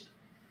transition.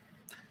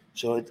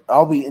 So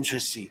I'll be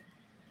interested to see.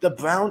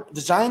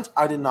 The Giants,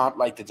 I did not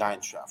like the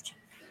Giants draft.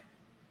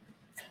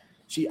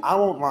 See, I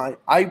won't lie.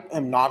 I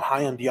am not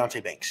high on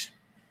Deonte Banks.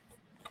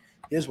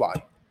 Here's why.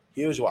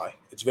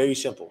 It's very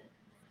simple.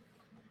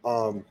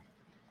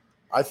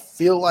 I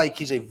feel like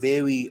he's a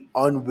very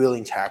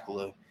unwilling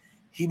tackler.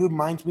 He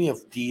reminds me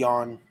of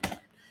Dion.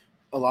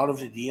 A lot of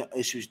the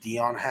issues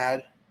Dion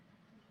had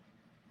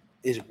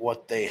is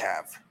what they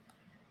have.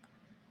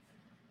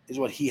 Is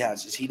what he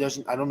has. Is he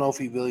doesn't. I don't know if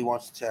he really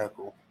wants to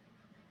tackle.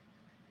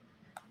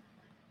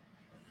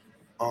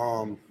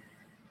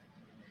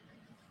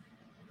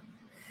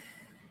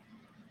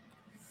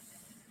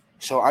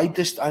 So I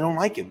don't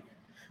like him.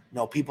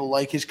 No, people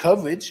like his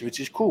coverage, which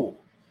is cool.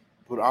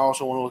 But I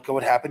also want to look at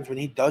what happens when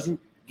he doesn't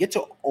get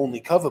to only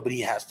cover, but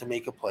he has to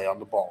make a play on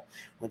the ball.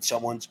 When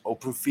someone's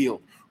open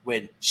field,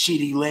 when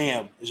CeeDee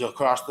Lamb is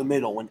across the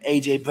middle, when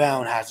A.J.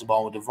 Brown has the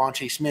ball, when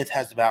Devontae Smith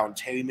has the ball, and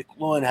Terry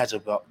McLaurin has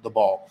the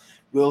ball,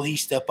 will he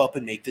step up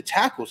and make the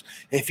tackles?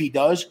 If he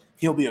does,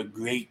 he'll be a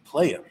great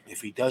player.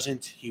 If he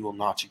doesn't, he will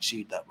not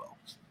succeed that well.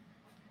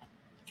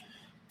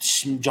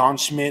 John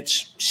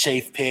Smith's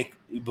safe pick,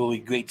 will be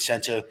great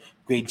center,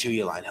 great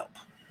interior line help.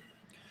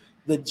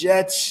 The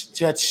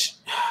Jets,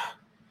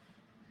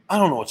 I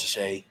don't know what to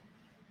say.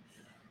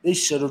 They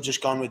should have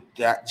just gone with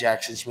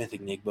Jackson Smith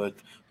and Igba,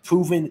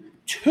 proven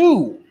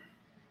to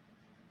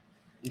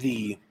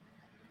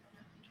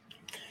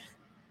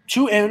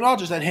Aaron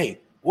Rodgers that, hey,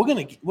 we're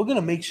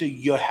gonna make sure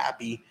you're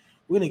happy.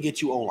 We're gonna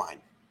get you O-line.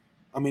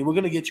 I mean, we're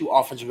gonna get you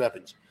offensive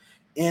weapons.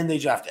 And they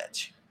draft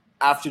edge.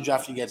 After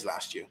drafting edge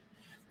last year,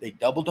 they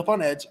doubled up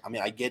on edge. I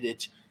mean, I get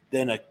it.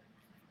 Then a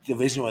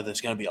division where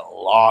there's gonna be a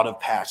lot of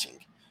passing.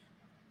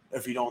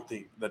 If you don't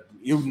think that,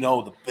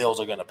 the Bills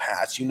are going to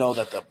pass,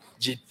 that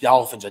the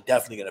Dolphins are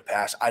definitely going to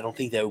pass. I don't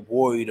think they're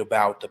worried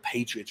about the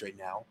Patriots right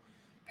now.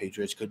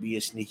 Patriots could be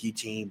a sneaky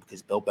team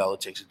because Bill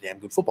Belichick's a damn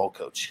good football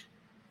coach.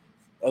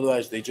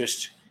 Otherwise, they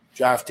just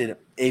drafted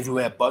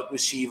everywhere but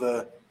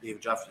receiver. They've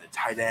drafted a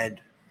tight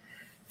end.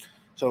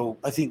 So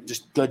I think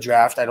just good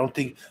draft. I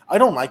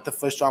don't like the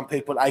first round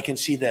pick, but I can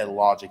see their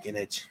logic in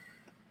it.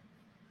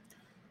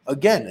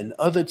 Again,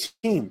 another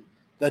team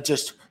that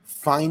just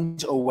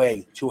finds a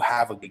way to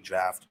have a big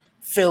draft.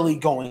 Philly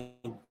going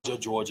to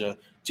Georgia.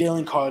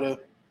 Jalen Carter.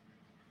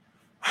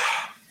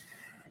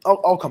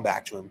 I'll come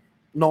back to him.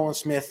 Nolan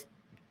Smith,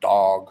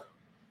 dog.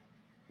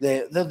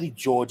 They're the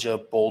Georgia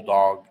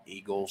Bulldog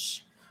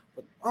Eagles.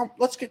 But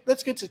let's talk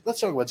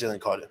about Jalen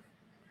Carter.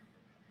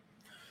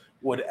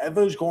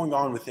 Whatever's going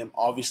on with him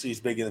obviously is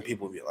bigger than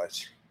people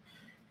realize.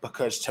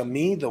 Because to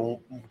me, the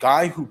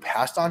guy who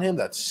passed on him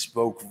that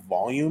spoke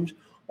volumes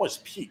was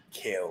Pete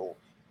Carroll.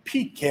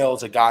 Pete Carroll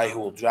is a guy who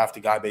will draft a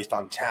guy based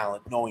on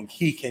talent, knowing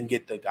he can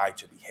get the guy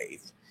to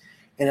behave.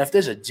 And if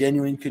there's a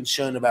genuine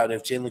concern about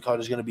if Jalen Carter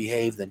is going to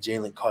behave, then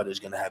Jalen Carter is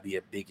going to be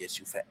a big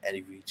issue for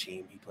every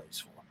team he plays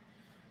for.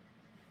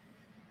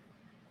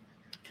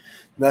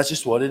 And that's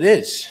just what it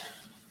is.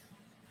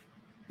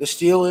 The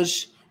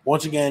Steelers,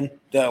 once again,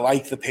 they're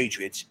like the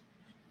Patriots.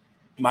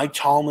 Mike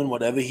Tomlin,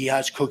 whatever he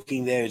has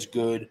cooking there is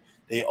good.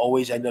 They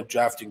always end up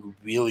drafting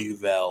really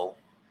well.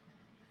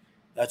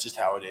 That's just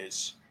how it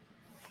is.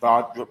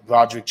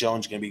 Broderick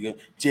Jones is going to be good.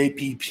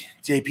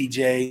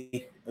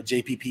 JPJ or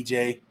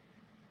JPPJ,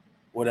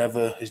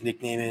 whatever his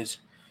nickname is.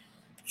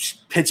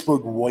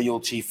 Pittsburgh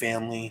royalty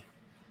family.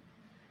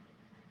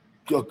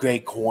 A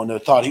great corner.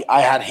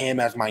 I had him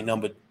as my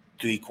number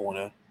 3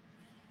 corner.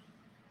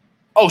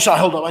 Oh, sorry,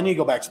 hold up. I need to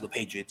go back to the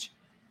Patriots.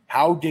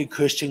 How did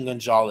Christian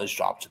Gonzalez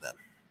drop to them?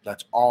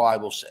 That's all I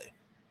will say.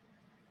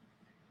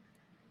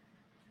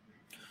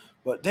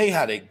 But they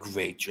had a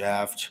great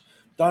draft.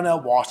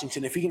 Darnell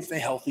Washington, if he can stay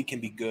healthy, can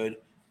be good.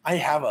 I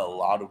have a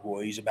lot of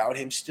worries about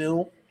him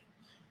still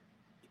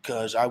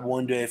because I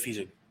wonder if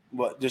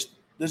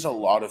there's a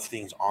lot of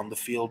things on the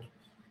field.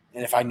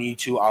 And if I need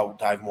to, I'll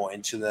dive more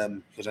into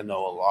them because I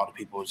know a lot of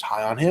people is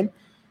high on him.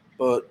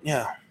 But,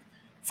 yeah,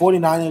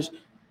 49ers,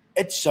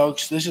 it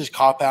sucks. This is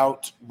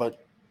cop-out,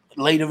 but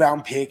later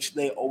round picks,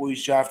 they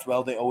always draft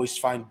well. They always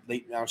find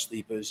late round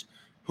sleepers.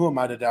 Who am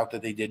I to doubt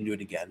that they didn't do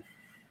it again?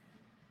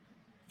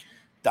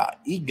 The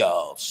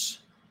Eagles.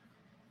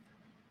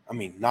 I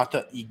mean, not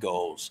the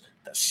Eagles,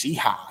 the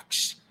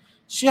Seahawks.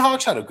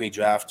 Seahawks had a great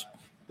draft.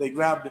 They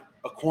grabbed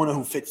a corner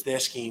who fits their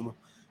scheme.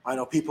 I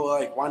know people are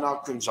like, why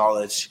not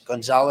Gonzalez?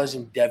 Gonzalez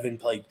and Devin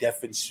play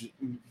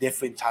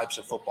different types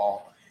of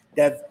football.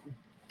 The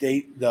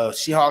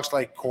Seahawks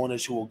like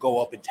corners who will go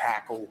up and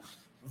tackle.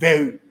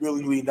 Very,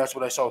 really green. That's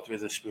what I saw with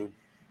Witherspoon.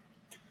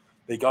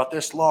 They got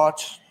their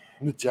slot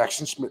with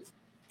Jackson Smith.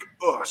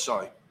 Oh,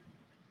 sorry.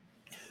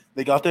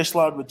 They got their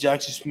slot with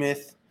Jackson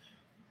Smith.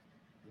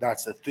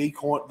 That's a 3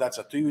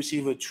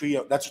 receiver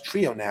trio. That's a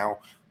trio now.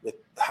 With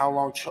how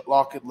long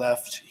Lockett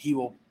left, he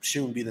will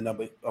soon be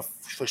the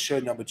for sure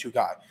number 2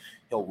 guy.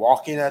 He'll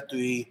walk in at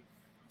 3.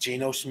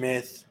 Geno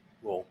Smith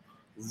will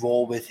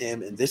roll with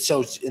him, and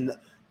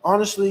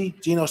honestly,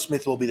 Geno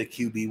Smith will be the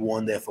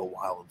QB1 there for a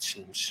while. It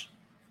seems.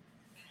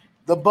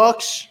 The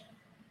Bucs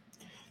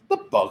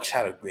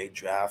had a great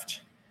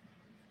draft.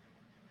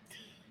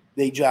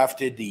 They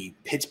drafted the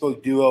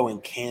Pittsburgh duo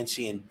in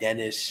Kancey and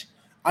Dennis.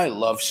 I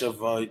love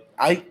Savoy.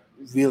 I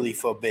really,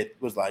 for a bit,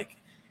 was like,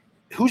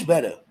 who's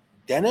better,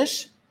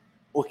 Dennis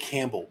or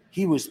Campbell?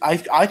 I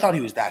thought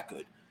he was that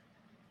good.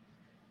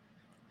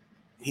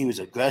 He was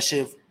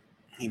aggressive.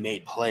 He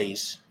made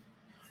plays.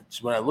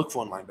 It's what I look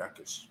for in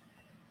linebackers.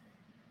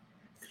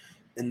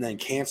 And then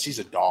Kancey's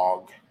a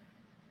dog.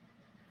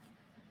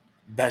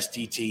 Best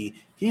DT.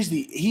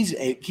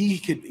 He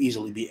could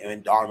easily be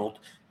Aaron Donald.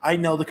 I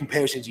know the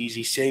comparison's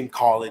easy, same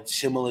college,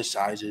 similar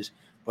sizes,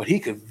 but he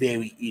could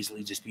very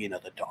easily just be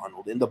another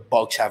Donald. And the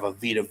Bucks have a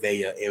Vita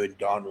Vea, Aaron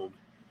Donald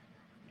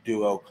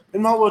duo.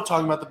 And while we're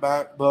talking about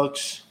the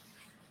Bucks,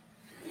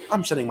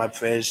 I'm sending my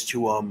prayers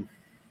to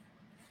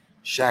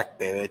Shaq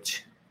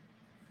Barrett.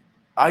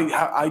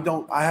 I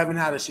haven't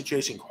had a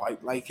situation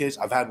quite like his.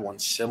 I've had one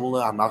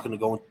similar. I'm not going to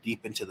go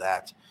deep into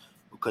that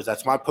because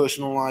that's my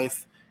personal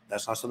life.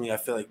 That's not something I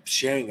feel like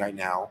sharing right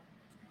now.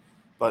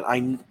 But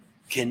I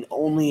can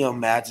only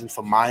imagine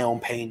from my own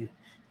pain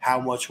how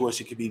much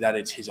worse it could be that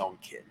it's his own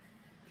kid.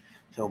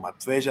 So my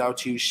prayers out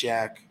to you,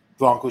 Shaq.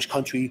 Broncos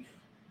country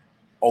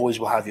always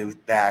will have your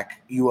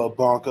back. You are a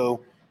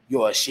Bronco.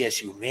 You're a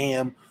CSU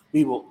Ram.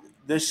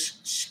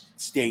 This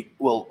state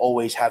will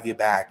always have your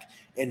back.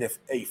 And if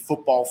a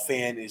football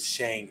fan is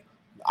saying,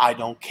 I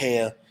don't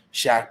care,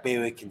 Shaq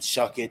Barrett can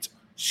suck it,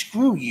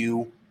 screw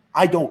you.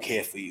 I don't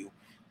care for you.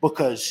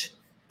 Because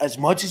as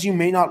much as you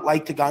may not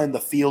like the guy in the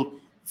field,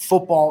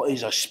 football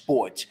is a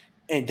sport.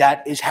 And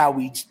that is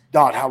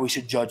not how we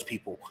should judge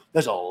people.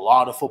 There's a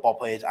lot of football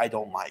players I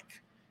don't like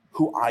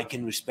who I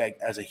can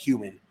respect as a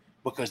human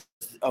because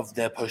of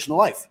their personal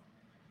life.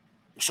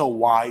 So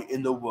why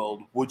in the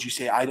world would you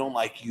say, I don't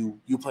like you,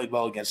 you played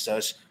well against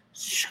us,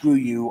 screw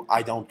you,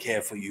 I don't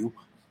care for you?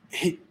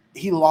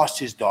 He lost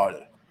his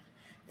daughter.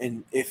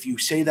 And if you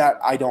say that,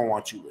 I don't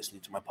want you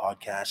listening to my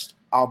podcast.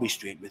 I'll be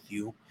straight with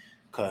you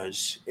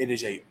because it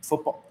is a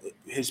football.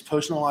 His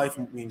personal life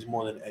means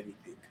more than anything.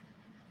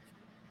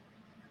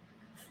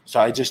 So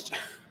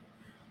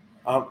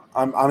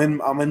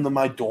I'm in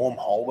my dorm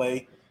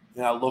hallway,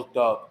 and I looked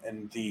up,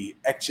 and the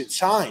exit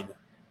sign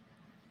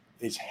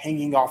is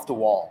hanging off the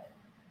wall.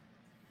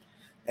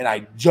 And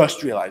I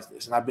just realized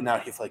this, and I've been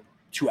out here for like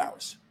 2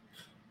 hours.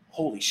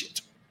 Holy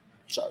shit.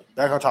 Sorry,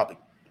 back on topic.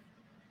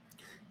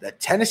 The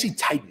Tennessee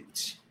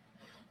Titans,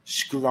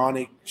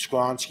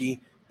 Skoronski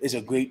is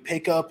a great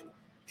pickup.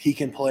 He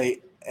can play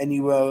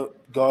anywhere,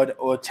 guard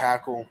or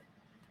tackle,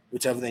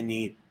 whichever they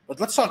need. But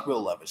let's talk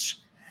Will Levis.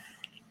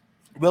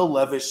 Will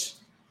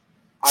Levis,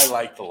 I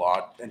liked a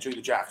lot entering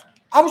the draft.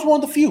 I was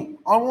one of the few.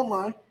 I won't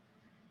lie.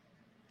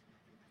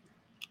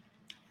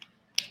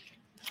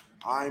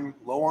 I'm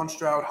low on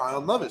Stroud, high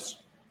on Levis.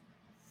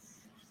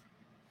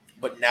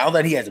 But now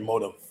that he has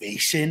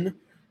motivation,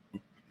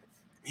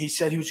 he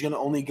said he was going to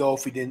only go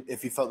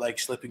if he felt like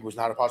slipping was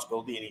not a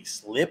possibility, and he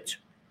slipped.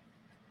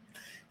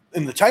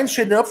 And the Titans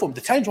traded up for him.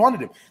 The Titans wanted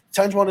him. The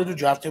Titans wanted to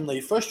draft him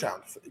late first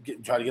round,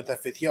 try to get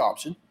that fifth-year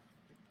option.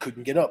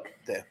 Couldn't get up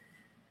there.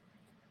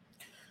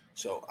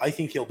 So I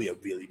think he'll be a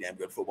really damn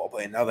good football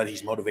player. Now that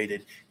he's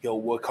motivated,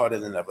 he'll work harder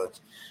than ever.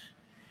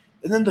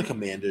 And then the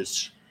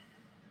Commanders.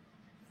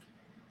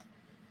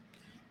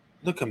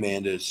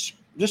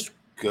 Just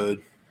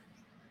good.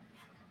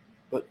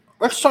 But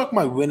let's talk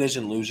my winners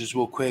and losers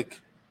real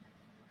quick.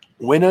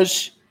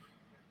 Winners,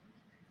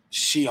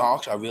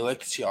 Seahawks. I really like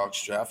the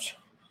Seahawks draft.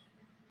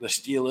 The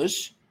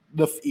Steelers,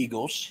 the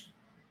Eagles,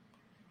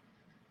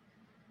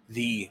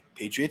 the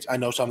Patriots. I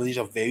know some of these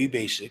are very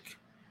basic.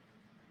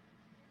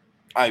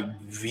 I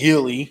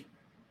really,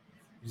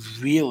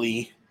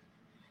 really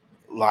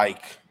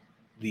like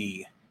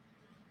the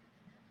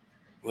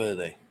 – what are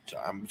they?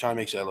 Sorry, I'm trying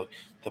to make sure I look.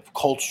 The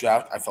Colts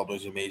draft I felt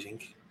was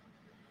amazing.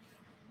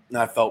 And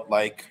I felt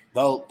like –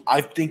 well,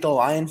 I think the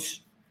Lions,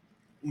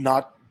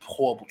 not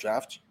horrible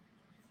draft.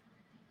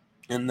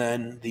 And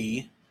then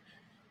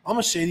I'm going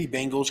to say the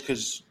Bengals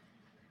because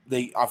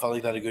I felt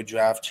like they had a good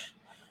draft.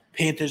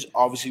 Panthers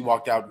obviously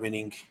walked out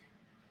winning.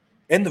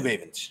 And the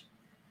Ravens.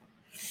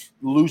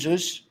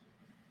 Losers,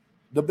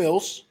 the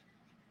Bills,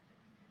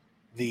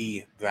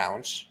 the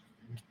Browns.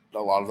 A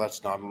lot of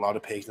that's not a lot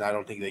of picks, and I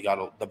don't think they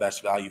got the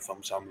best value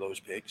from some of those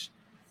picks.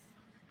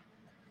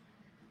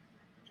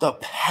 The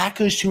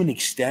Packers to an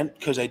extent,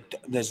 because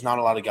there's not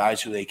a lot of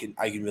guys who I can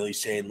really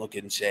say and look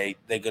at and say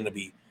they're going to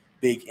be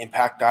big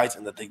impact guys,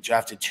 and that they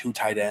drafted 2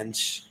 tight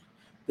ends.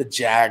 The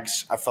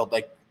Jags, I felt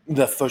like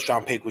the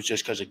first-round pick was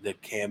just because of the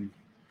Cam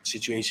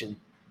situation.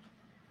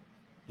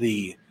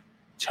 The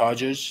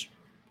Chargers,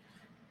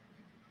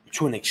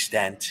 to an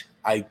extent,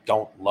 I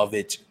don't love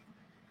it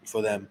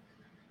for them.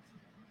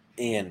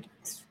 And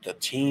the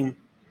team,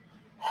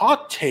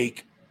 hot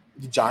take,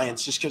 the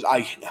Giants, just because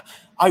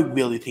I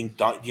really think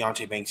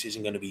Deonte Banks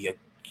isn't going to be a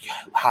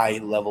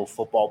high-level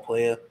football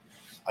player.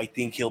 I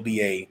think he'll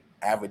be a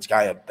average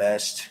guy at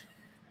best,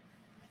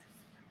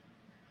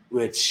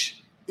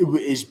 which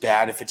is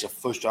bad if it's a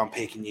first-round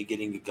pick and you're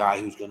getting a guy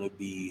who's going to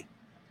be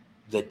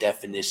the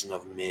definition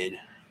of mid.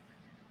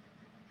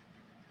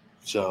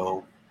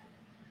 So,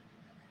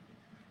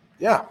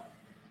 yeah,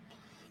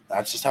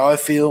 that's just how I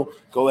feel.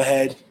 Go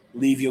ahead,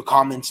 leave your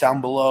comments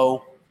down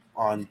below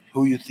on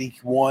who you think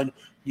won,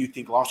 who you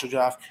think lost the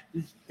draft.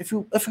 If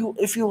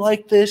you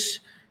like this,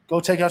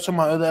 go check out some of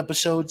my other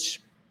episodes.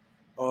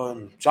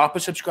 Drop a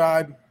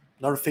subscribe,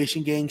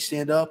 notification gang,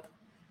 stand up.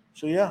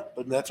 So yeah,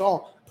 but that's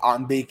all.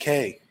 I'm Big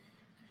K,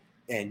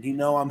 And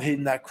I'm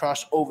hitting that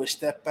crossover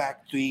step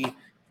back three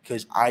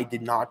because I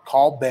did not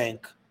call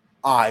bank.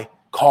 I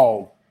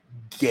called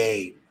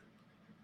game.